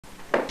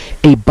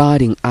A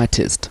budding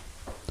artist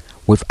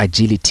with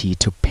agility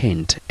to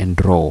paint and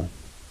draw,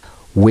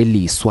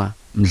 Weliswa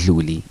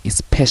Mdluli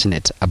is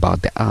passionate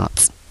about the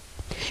arts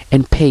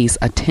and pays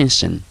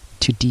attention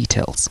to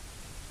details.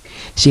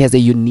 She has a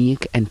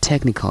unique and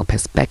technical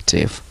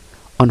perspective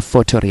on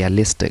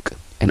photorealistic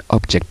and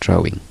object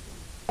drawing.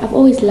 I've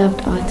always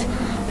loved art,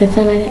 but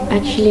then I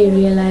actually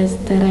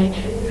realized that I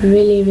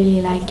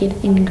really like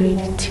it in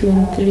grade 2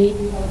 and 3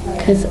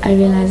 because I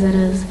realized that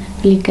I was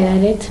really good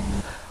at it.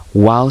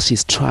 While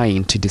she's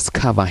trying to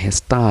discover her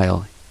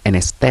style and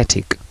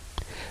aesthetic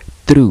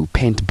through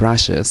paint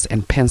brushes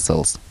and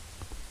pencils,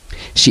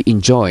 she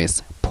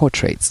enjoys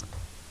portraits.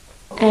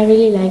 I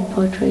really like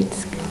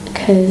portraits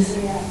because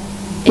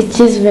it's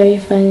just very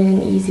fun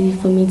and easy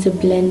for me to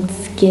blend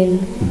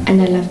skin,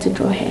 and I love to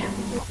draw hair.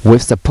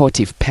 With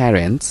supportive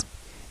parents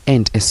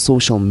and a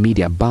social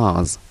media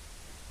buzz,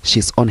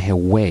 she's on her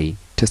way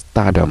to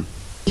stardom.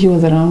 She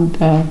was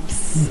around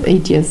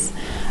 8 years.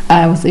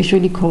 I was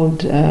actually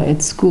called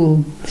at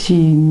school.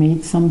 She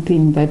made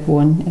something that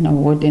won an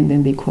award, and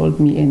then they called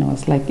me, and I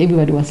was like,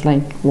 everybody was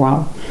like,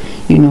 wow,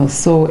 you know.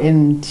 So,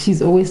 and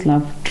she's always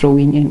loved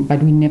drawing,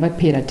 but we never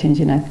paid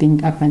attention, I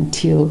think, up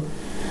until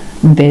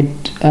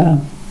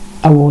that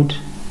award.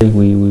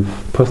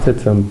 We've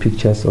posted some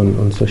pictures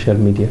on social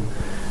media,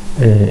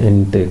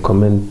 and the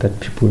comment that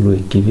people were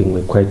giving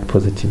were quite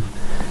positive.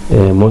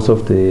 Most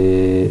of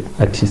the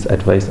artists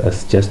advise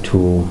us just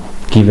to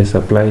give a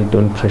supply,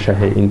 don't pressure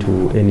her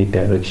into any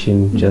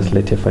direction, just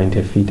let her find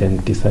her feet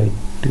and decide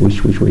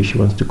which way she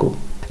wants to go.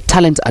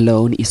 Talent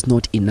alone is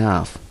not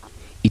enough.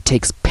 It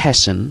takes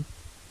passion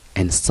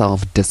and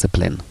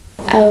self-discipline.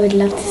 I would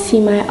love to see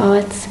my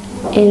art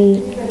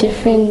in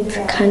different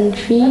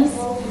countries,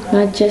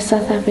 not just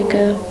South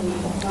Africa,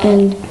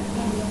 and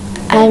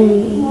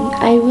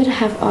I would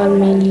have art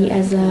mainly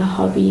as a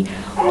hobby,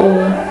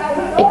 or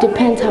it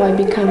depends how I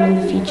become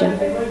in the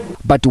future.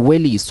 But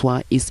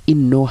Weliswa is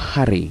in no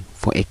hurry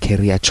for a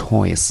career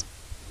choice.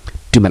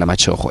 Dumela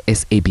Machogo,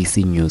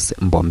 SABC News,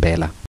 Mbombela.